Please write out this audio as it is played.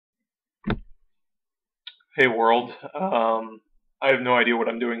Hey world, I have no idea what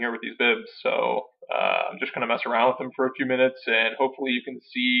I'm doing here with these bibs, so I'm just gonna mess around with them for a few minutes, and hopefully you can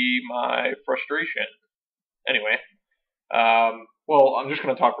see my frustration. Anyway, well, I'm just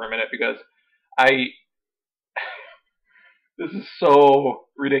gonna talk for a minute because I this is so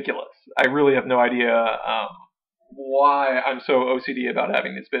ridiculous. I really have no idea why I'm so OCD about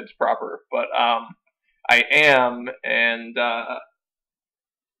having these bibs proper, but I am, and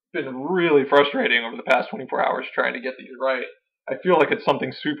it's been really frustrating over the past 24 hours trying to get these right. I feel like it's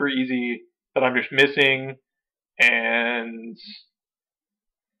something super easy that I'm just missing, and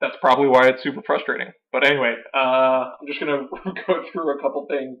that's probably why it's super frustrating. But anyway, I'm just gonna go through a couple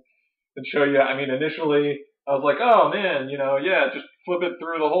things and show you. I mean, initially I was like, oh man, yeah, just flip it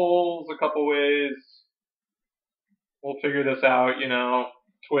through the holes a couple ways. We'll figure this out,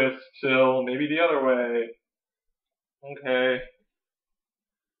 twist till maybe the other way. Okay.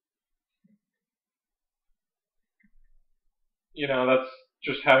 That's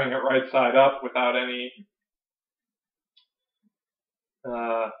just having it right side up without any,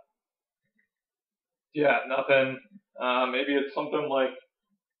 uh, yeah, nothing. Maybe it's something like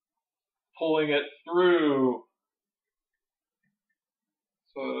pulling it through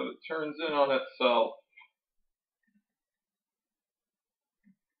so it turns in on itself.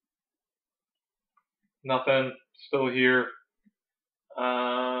 Nothing. Still here.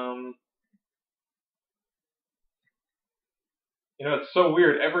 Um, it's so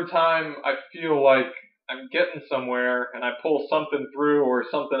weird. Every time I feel like I'm getting somewhere and I pull something through or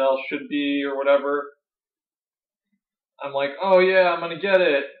something else should be or whatever, I'm like, oh yeah, I'm gonna get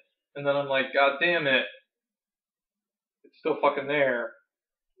it. And then I'm like, god damn it. It's still fucking there.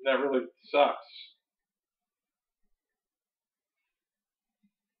 And that really sucks.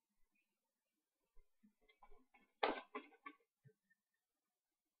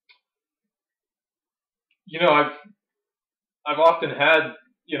 I've often had,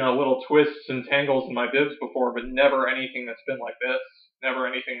 little twists and tangles in my bibs before, but never anything that's been like this. Never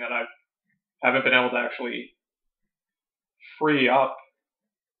anything that I haven't been able to actually free up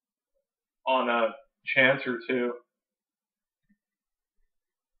on a chance or two.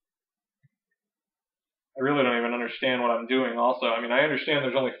 I really don't even understand what I'm doing also. I mean, I understand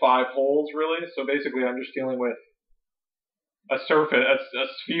there's only 5 holes really, so basically I'm just dealing with a surface, a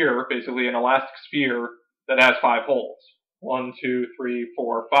sphere, basically an elastic sphere that has 5 holes. One, two, three,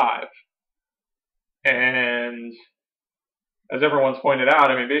 four, five. And as everyone's pointed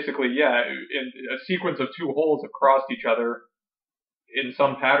out, I mean, basically, yeah, in a sequence of 2 holes have crossed each other in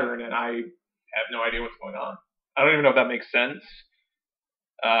some pattern, and I have no idea what's going on. I don't even know if that makes sense.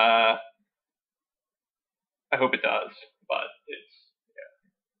 Uh, I hope it does, but it's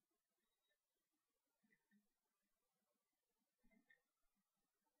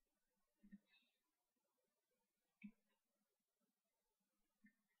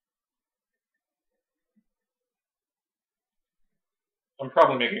I'm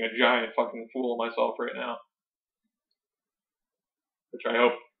probably making a giant fucking fool of myself right now, which I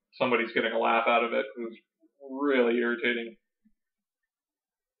hope somebody's getting a laugh out of it. It was really irritating.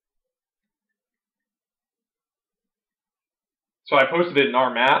 So I posted it in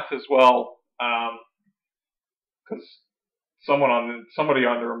our math as well, because somebody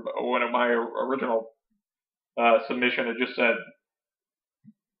under one of my original submission had just said,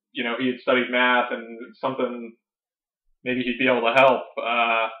 he had studied math and something maybe he'd be able to help.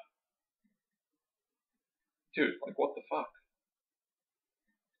 Dude, like what the fuck?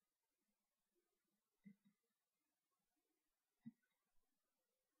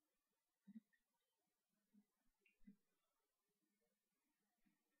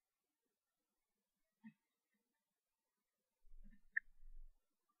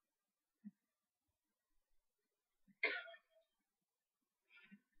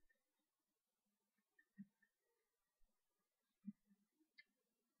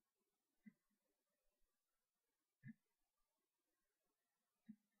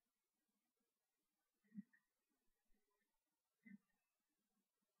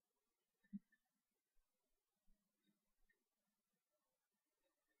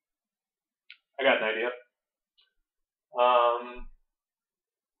 I got an idea.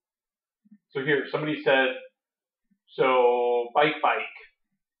 So here, somebody said, so bike.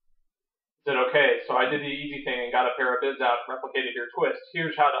 Said, okay, so I did the easy thing and got a pair of bibs out and replicated your twist.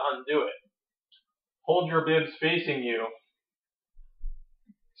 Here's how to undo it. Hold your bibs facing you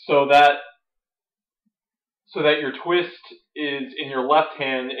so that your twist is in your left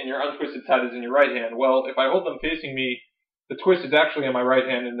hand and your untwisted side is in your right hand. Well, if I hold them facing me, the twist is actually in my right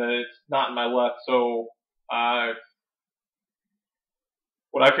hand and it's not in my left. So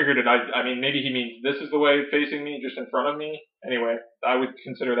When I figured it, I mean, maybe he means this is the way facing me, just in front of me. Anyway, I would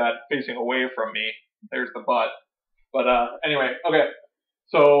consider that facing away from me. There's the but. But anyway, okay.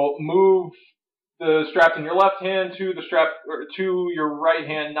 So move the straps in your left hand to the strap or to your right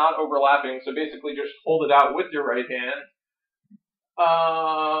hand, not overlapping. So basically, just hold it out with your right hand.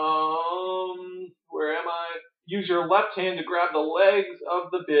 Where am I? Use your left hand to grab the legs of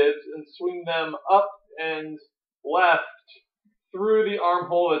the bibs and swing them up and left through the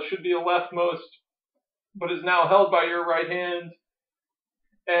armhole that should be a leftmost, but is now held by your right hand,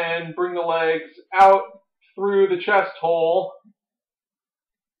 and bring the legs out through the chest hole,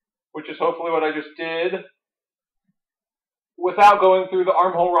 which is hopefully what I just did, without going through the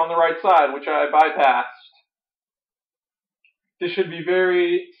armhole on the right side, which I bypassed. This should be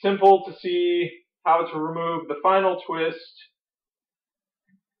very simple to see how to remove the final twist.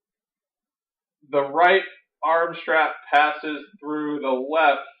 The right arm strap passes through the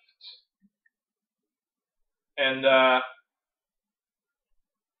left, and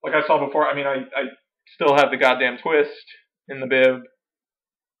like I saw before, I mean, I still have the goddamn twist in the bib.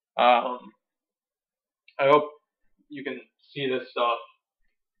 I hope you can see this stuff.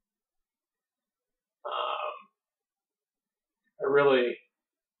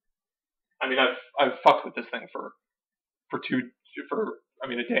 I mean, I've fucked with this thing for a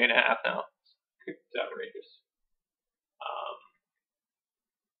day and a half now. It's outrageous.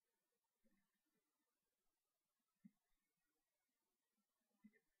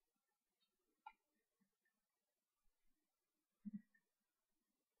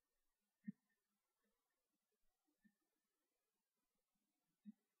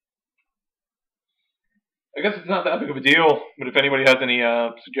 I guess it's not that big of a deal, but if anybody has any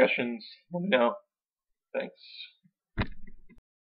suggestions, let me know. Thanks.